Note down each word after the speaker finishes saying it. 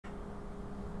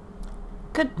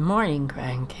Good morning,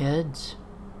 grandkids.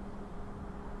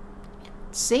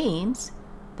 It seems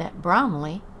that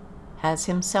Bromley has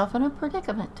himself in a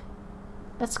predicament.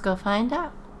 Let's go find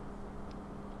out.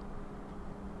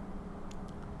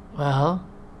 Well,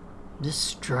 this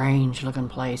strange-looking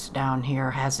place down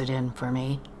here has it in for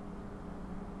me.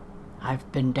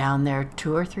 I've been down there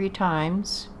 2 or 3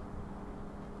 times.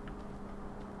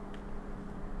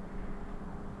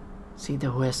 See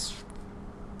the wisps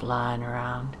flying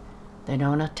around. They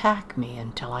don't attack me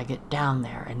until I get down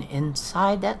there, and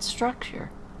inside that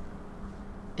structure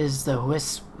is the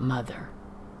wisp mother.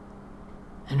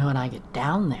 And when I get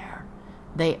down there,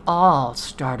 they all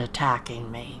start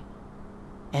attacking me.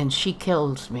 And she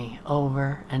kills me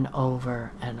over and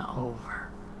over and over.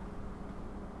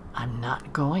 I'm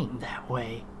not going that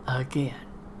way again.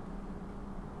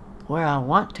 Where I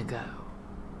want to go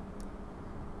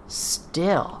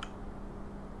still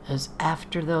is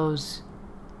after those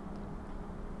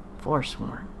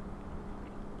Forsworn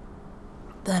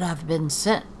that I've been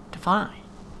sent to find.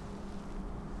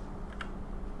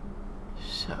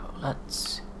 So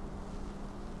let's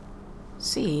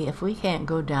see if we can't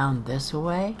go down this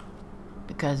way,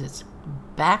 because it's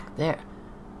back there.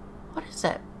 What is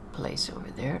that place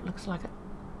over there? It looks like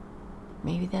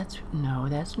maybe that's, no,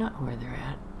 that's not where they're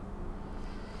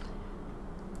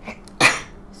at.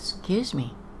 Excuse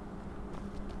me.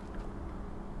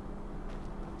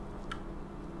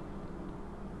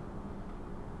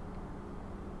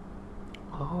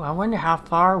 Oh, I wonder how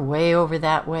far way over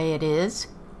that way it is.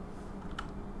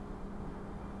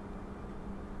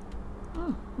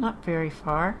 Not very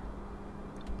far.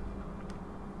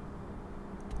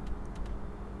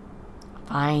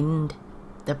 Find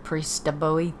the priest of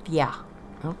Boethiah.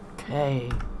 Okay.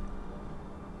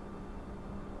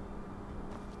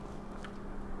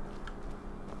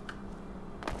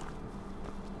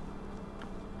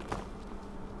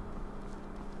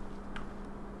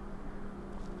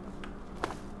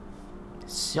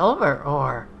 Silver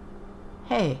ore.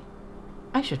 Hey,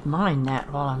 I should mine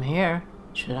that while I'm here,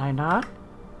 should I not?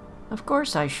 Of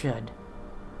course I should.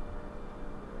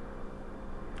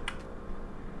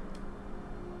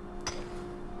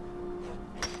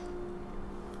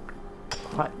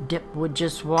 What dip would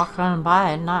just walk on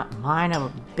by and not mine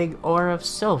a big ore of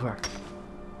silver?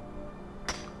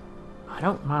 I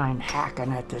don't mind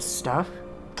hacking at this stuff.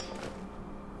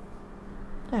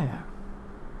 There.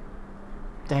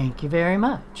 Thank you very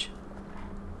much.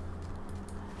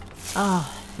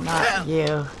 Oh, not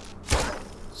you.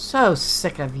 So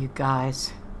sick of you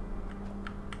guys.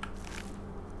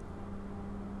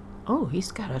 Oh,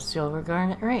 he's got a silver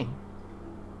garnet ring.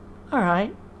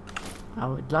 Alright. I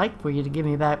would like for you to give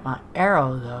me back my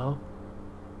arrow, though.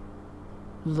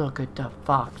 Look at the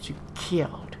fox you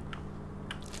killed.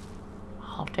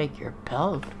 I'll take your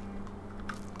pelt.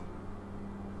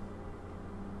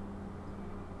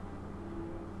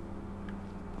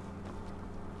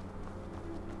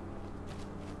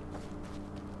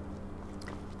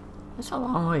 It's a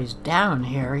long ways down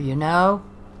here, you know.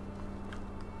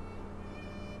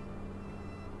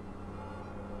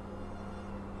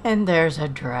 And there's a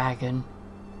dragon.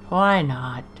 Why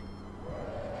not?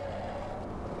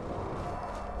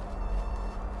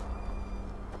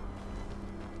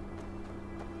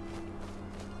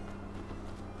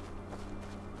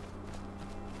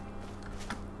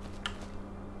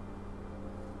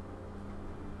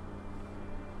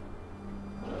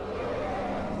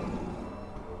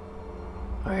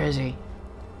 Where is he?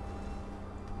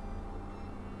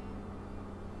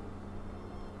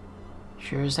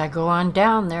 Sure as I go on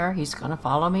down there, he's gonna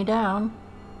follow me down.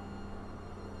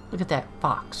 Look at that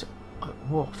fox, a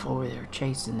wolf over there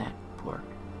chasing that poor,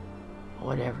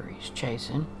 whatever he's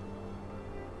chasing.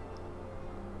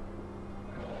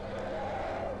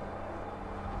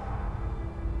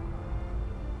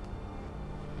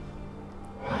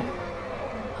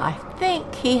 I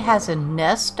think he has a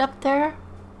nest up there.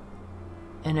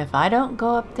 And if I don't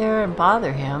go up there and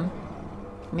bother him,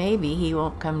 maybe he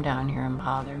won't come down here and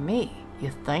bother me.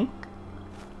 You think?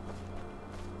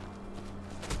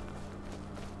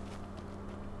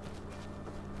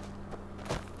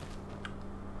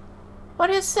 What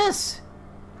is this?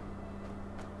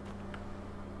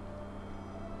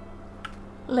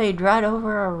 Laid right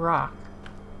over a rock.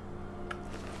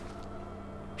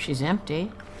 She's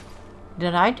empty.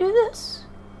 Did I do this?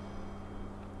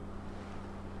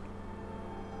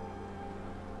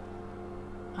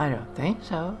 I don't think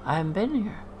so. I haven't been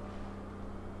here.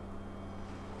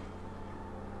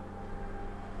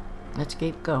 Let's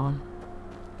keep going.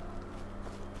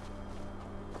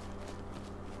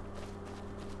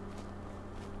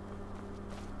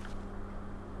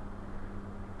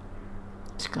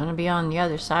 It's gonna be on the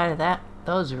other side of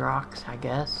those rocks, I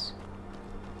guess.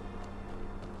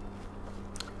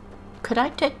 Could I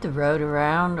take the road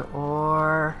around,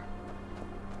 or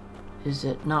is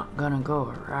it not gonna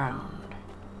go around?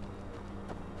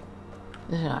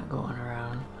 It's not going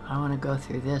around. I want to go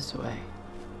through this way.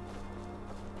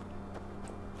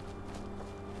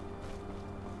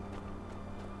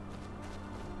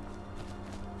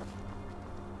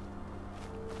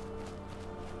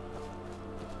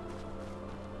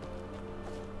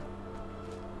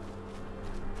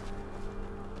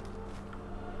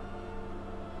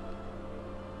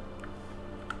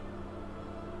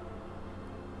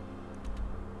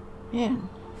 And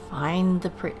find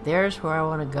the there's where I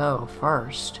want to go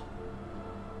first,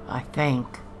 I think.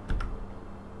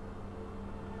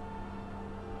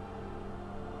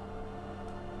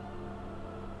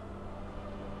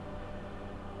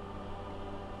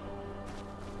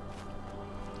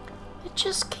 It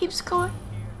just keeps going.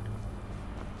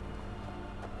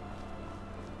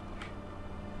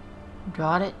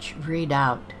 Got it, read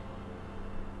out.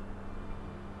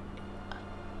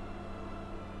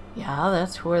 Yeah,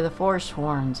 that's where the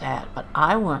Forsworn's at, but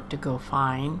I want to go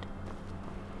find...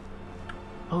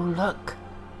 Oh, look.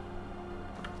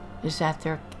 Is that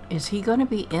their... Is he going to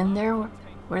be in there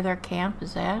where their camp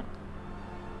is at?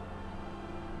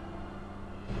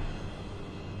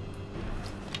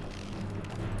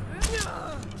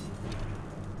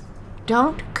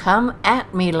 Don't come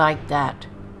at me like that.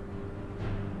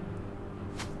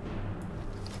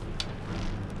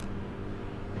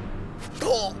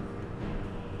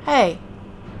 Hey.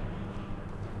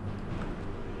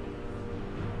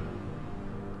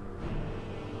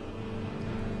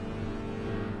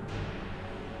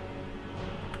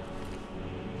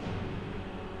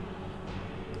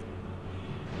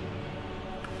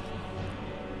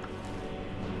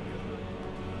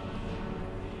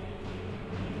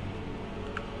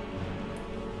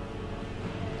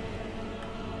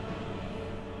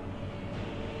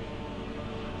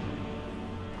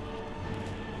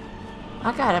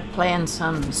 I gotta plan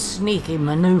some sneaky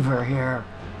maneuver here.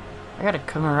 I gotta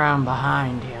come around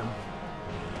behind him.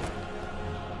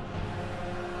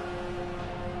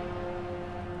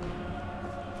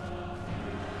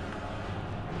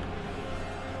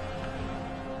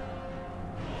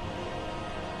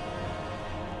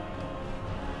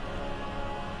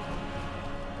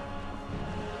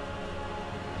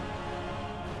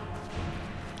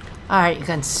 Alright, you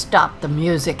can stop the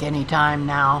music anytime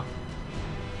now.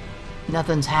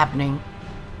 Nothing's happening.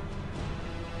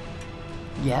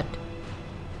 Yet.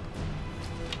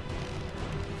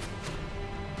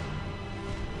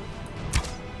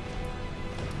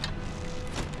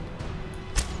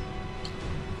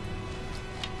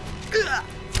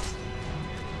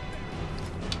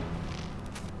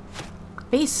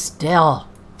 Be still.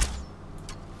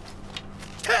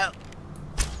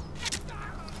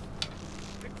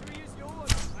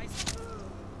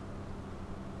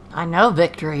 I know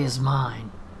victory is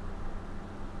mine.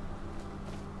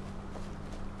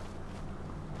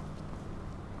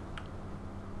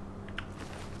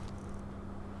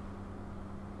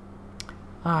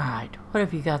 Alright, what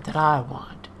have you got that I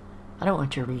want? I don't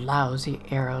want your lousy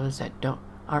arrows that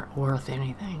aren't worth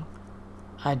anything.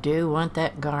 I do want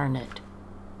that garnet.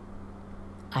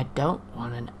 I don't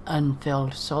want an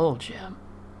unfilled soul gem.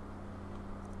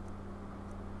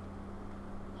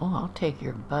 Oh, I'll take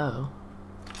your bow.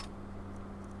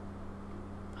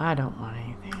 I don't want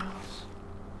anything else.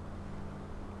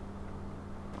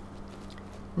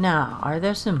 Now, are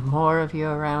there some more of you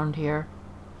around here?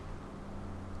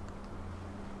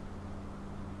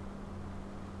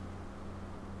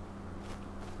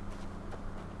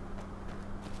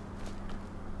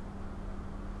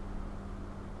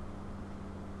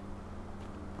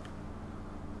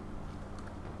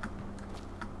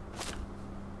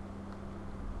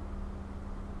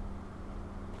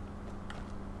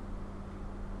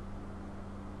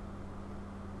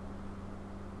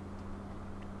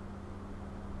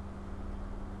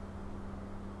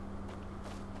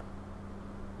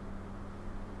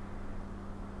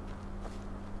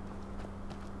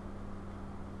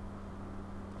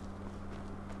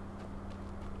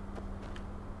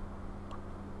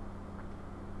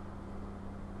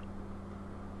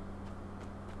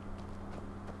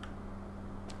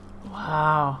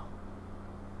 Wow.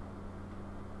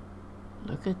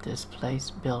 Look at this place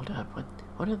built up.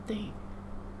 What have they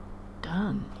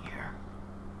done here?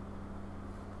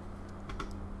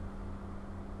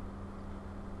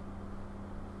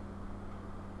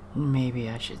 Maybe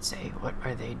I should say, what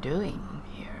are they doing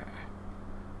here?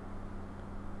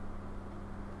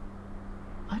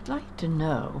 What I'd like to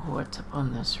know what's up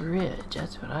on this ridge.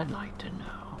 That's what I'd like to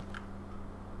know.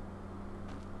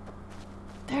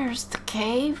 There's the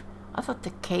cave. I thought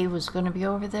the cave was going to be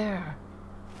over there.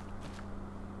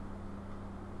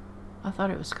 I thought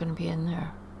it was going to be in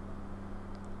there.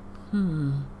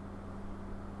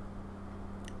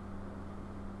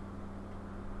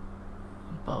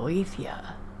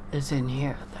 Boethiah is in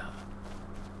here, though.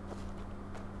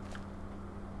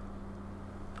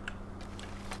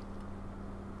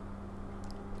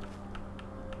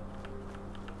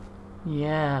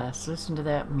 Yes, listen to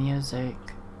that music.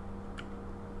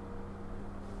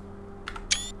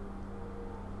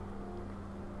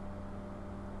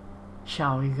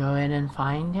 Shall we go in and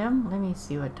find him? Let me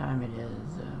see what time it is.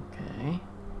 Okay.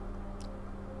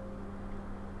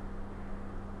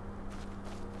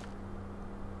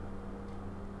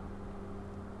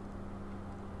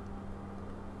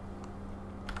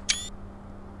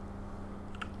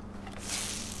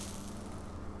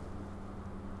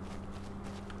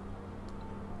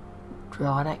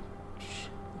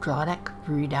 Drodek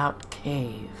Redoubt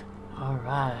Cave.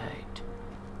 Alright.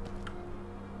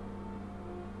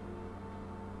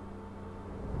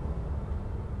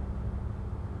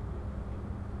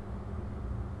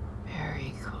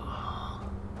 Very cool.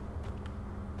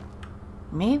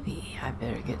 Maybe I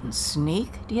better get and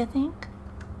sneak, do you think?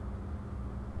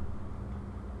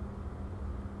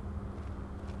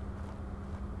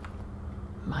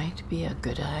 Might be a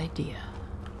good idea.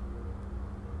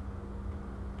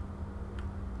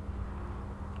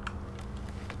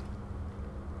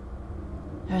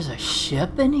 There's a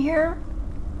ship in here?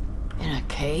 In a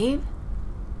cave?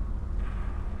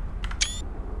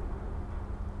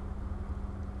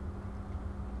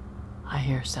 I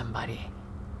hear somebody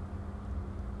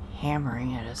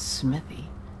hammering at a smithy.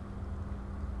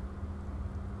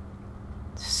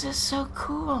 This is so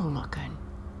cool looking.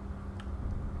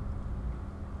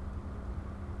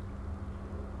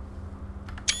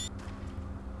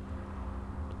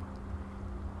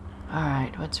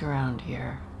 Alright, what's around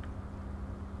here?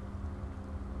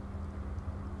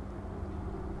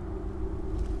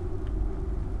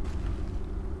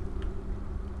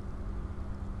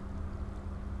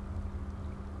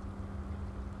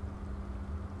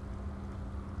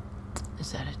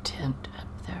 Is that a tent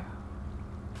up there?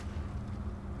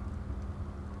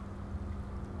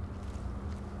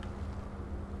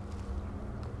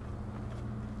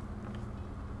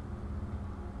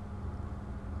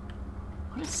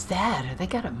 What is that? Have they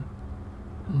got a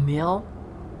mill?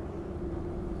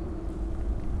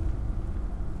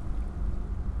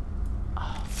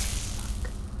 Oh, fuck.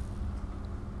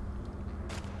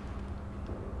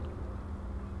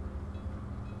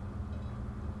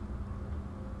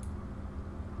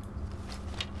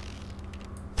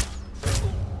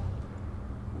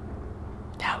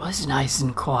 That was nice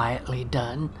and quietly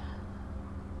done.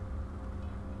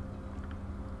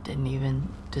 Didn't even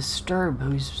disturb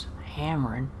who's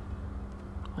hammering.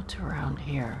 What's around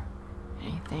here?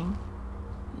 Anything?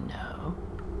 No.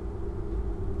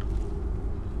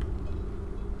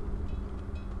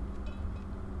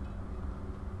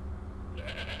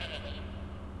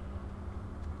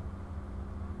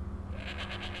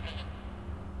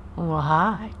 Well,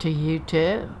 hi to you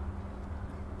too.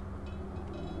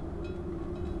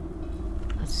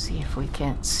 Let's see if we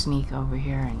can't sneak over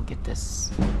here and get this,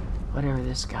 whatever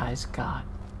this guy's got.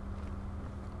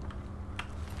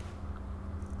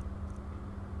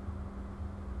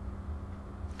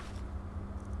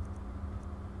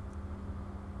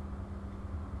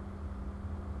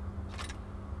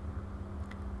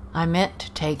 I meant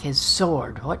to take his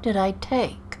sword. What did I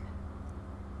take?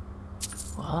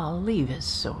 Well, I'll leave his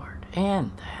sword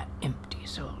and that empty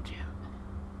soul gem.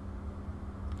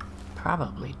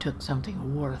 Probably took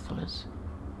something worthless.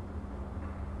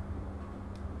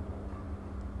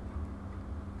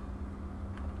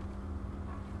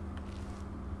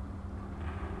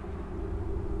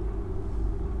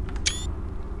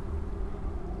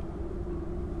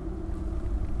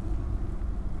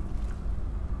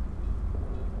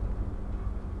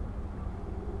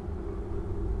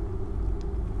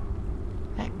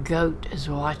 Goat is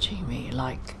watching me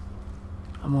like,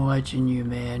 I'm watching you,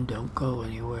 man, don't go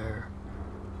anywhere.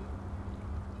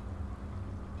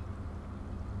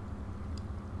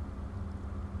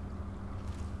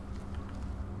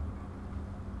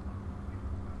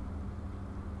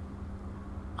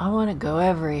 I want to go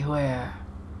everywhere.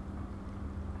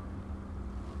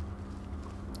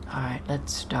 Alright,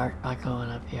 let's start by going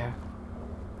up here.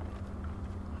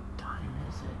 What time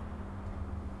is it?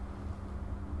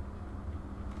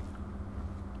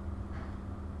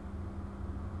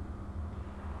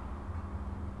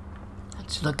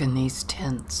 Let's Just look in these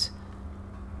tents.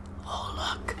 Oh,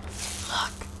 look.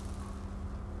 Look.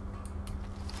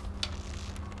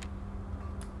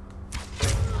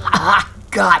 Ha!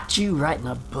 Got you right in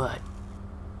the butt.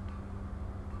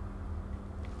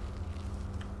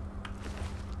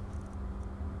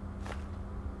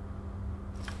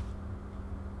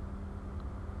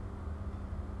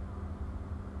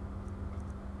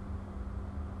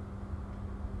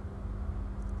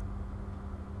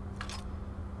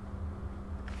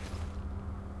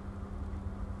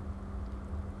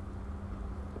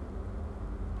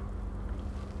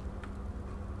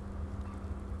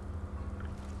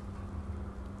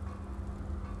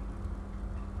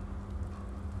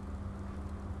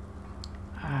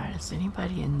 Alright, is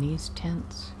anybody in these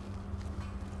tents?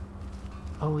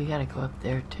 Oh, we gotta go up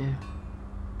there too.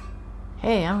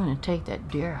 Hey, I'm gonna take that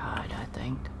deer hide, I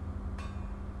think.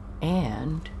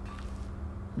 And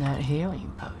that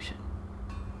healing potion.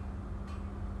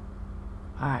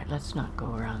 Alright, let's not go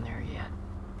around there yet.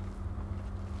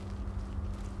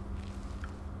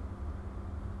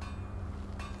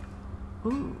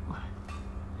 Ooh,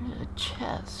 there's a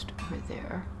chest over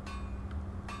there.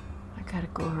 I gotta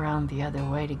go around the other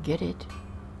way to get it.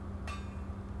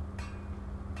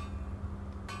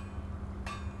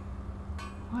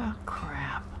 Well,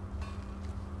 crap.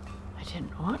 I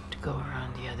didn't want to go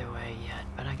around the other way yet,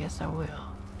 but I guess I will.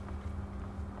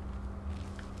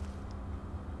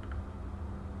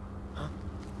 Huh?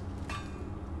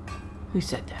 Who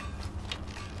said that?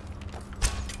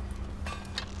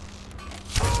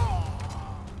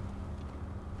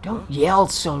 Don't yell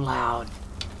so loud.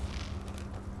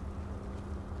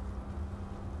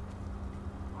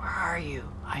 Where are you?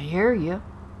 I hear you.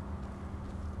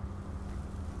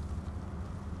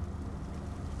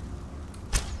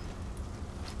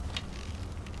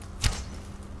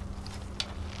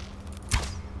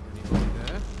 Anyone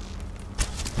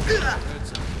there? Heard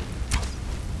something.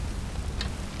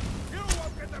 You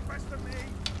won't get the best of me.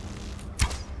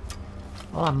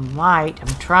 Well, I might.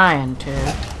 I'm trying to.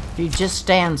 If you just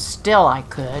stand still, I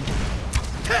could.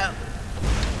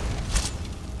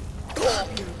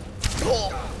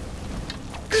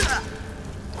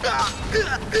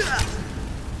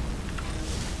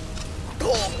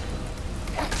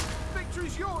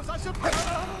 Victory's yours, I suppose.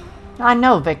 I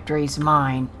know victory's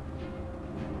mine.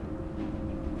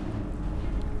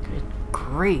 Good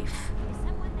grief. Is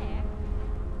someone there?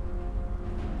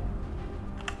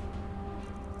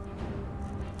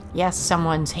 Yes,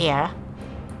 someone's here.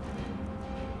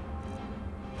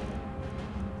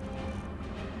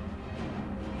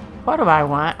 What do I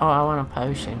want? Oh, I want a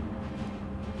potion.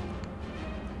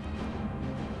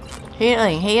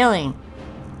 Healing, healing.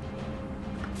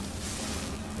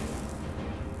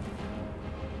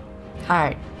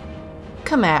 Alright.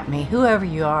 Come at me, whoever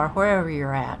you are, wherever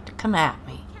you're at. Come at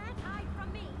me. Can't hide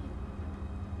from me.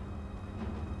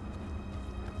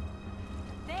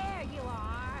 There you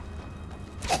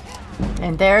are.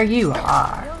 And there you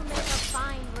are. You'll make a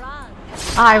fine run.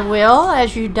 I will,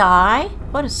 as you die.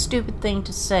 What a stupid thing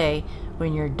to say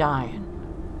when you're dying.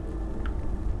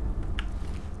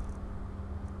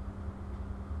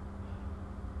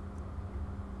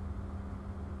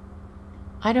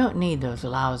 I don't need those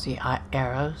lousy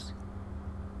arrows.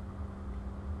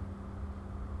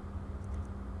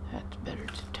 That's better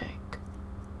to take.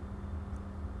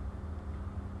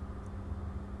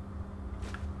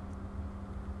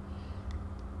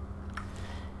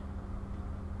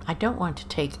 I don't want to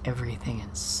take everything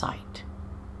in sight,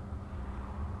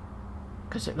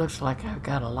 because it looks like I've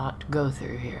got a lot to go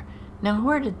through here. Now,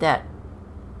 where did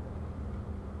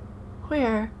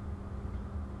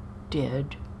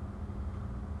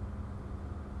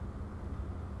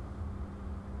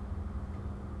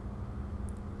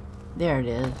there it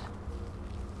is.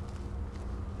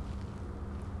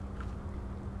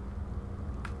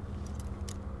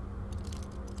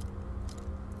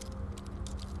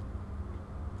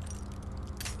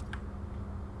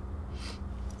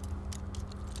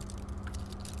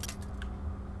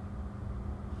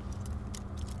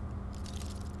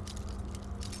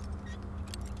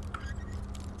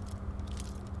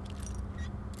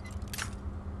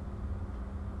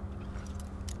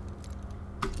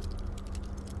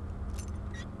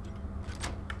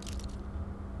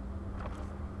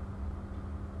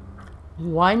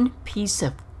 One piece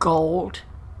of gold?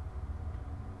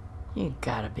 You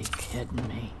gotta be kidding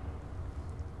me.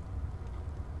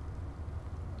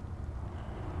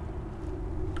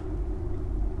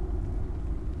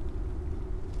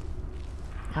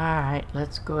 Alright,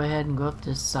 let's go ahead and go up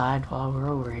this side while we're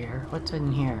over here. What's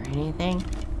in here? Anything?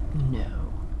 No.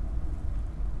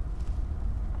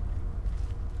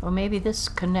 Well, maybe this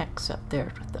connects up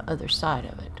there with the other side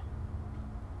of it.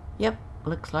 Yep,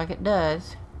 looks like it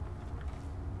does.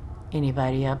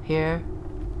 Anybody up here?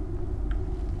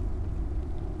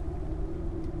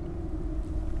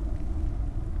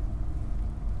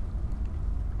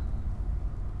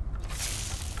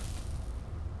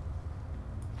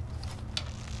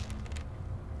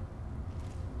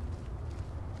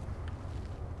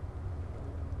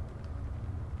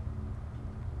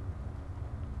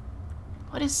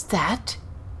 What is that?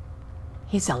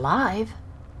 He's alive.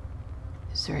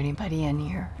 Is there anybody in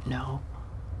here? No.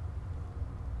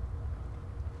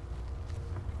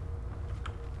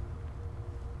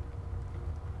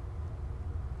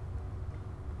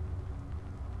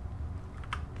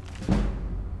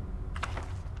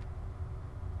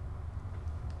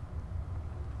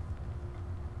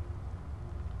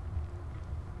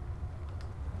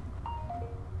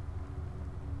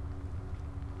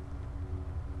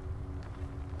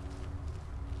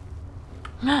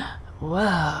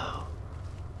 Whoa.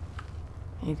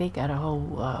 Hey, they got a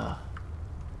whole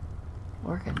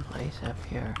working place up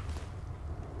here.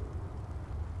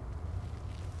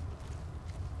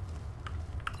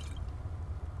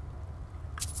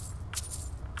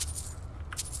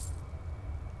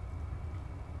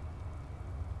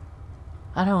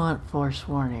 I don't want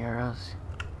forsworn arrows.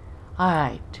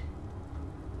 Alright.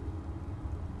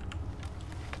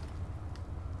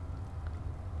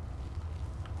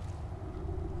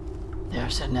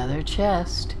 There's another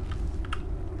chest.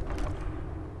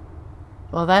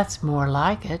 Well, that's more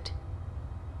like it.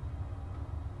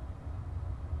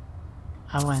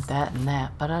 I want that and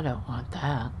that, but I don't want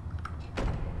that.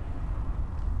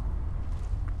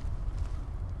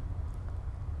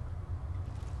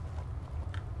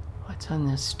 What's on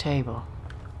this table?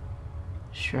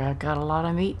 Sure, I got a lot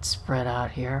of meat spread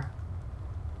out here.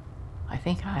 I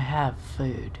think I have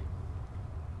food.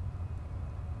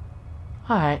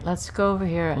 Alright, let's go over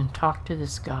here and talk to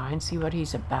this guy and see what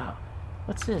he's about.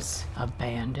 What's this? A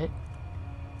bandit?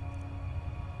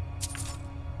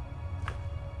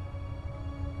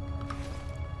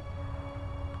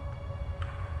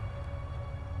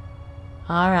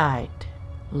 Alright.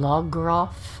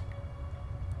 Logroff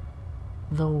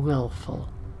the Willful.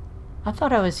 I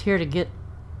thought I was here to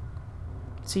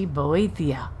see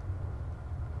Boethiah.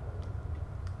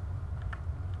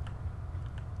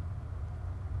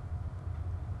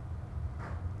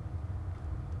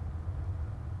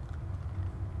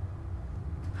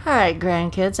 Alright,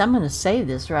 grandkids, I'm going to save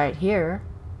this right here.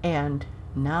 And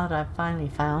now that I've finally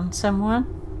found someone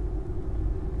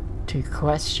to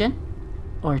question,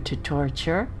 or to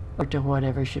torture, or to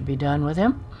whatever should be done with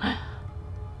him,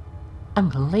 I'm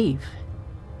going to leave.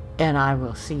 And I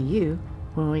will see you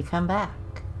when we come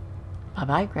back.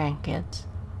 Bye-bye, grandkids.